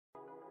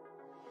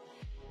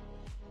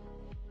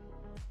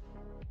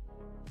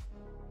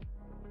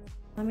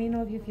Let me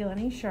know if you feel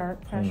any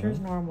sharp. Pressure is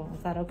normal.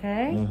 Is that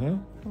okay?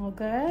 All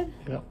good?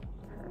 Yep.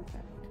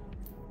 Perfect.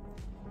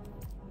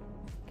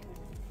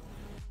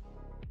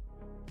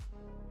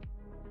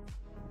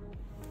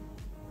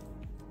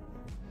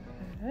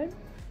 Good.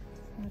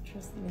 That's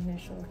just the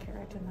initial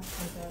keratin that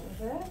comes out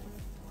of it.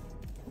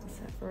 I'll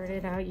separate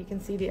it out. You can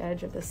see the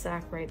edge of the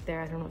sac right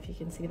there. I don't know if you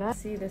can see that.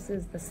 See, this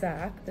is the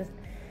sac,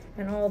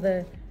 and all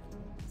the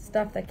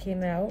stuff that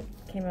came out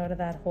of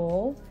that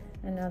hole.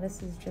 And now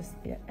this is just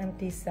the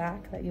empty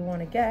sac that you want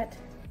to get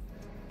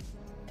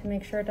to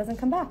make sure it doesn't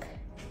come back.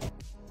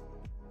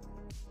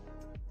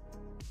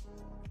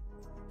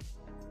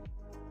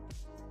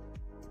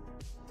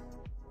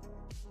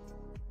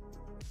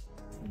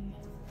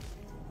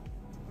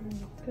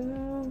 There we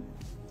go.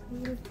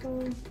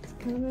 Beautiful. It's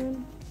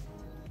coming.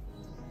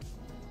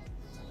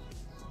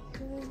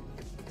 Good.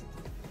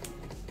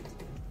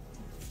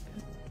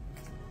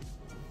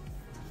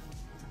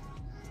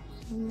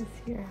 And this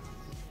here.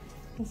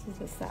 This is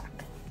the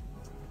sac.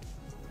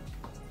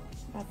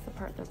 That's the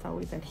part that's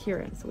always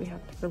adherent, so we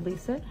have to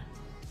release it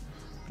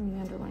from the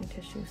underlying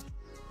tissues.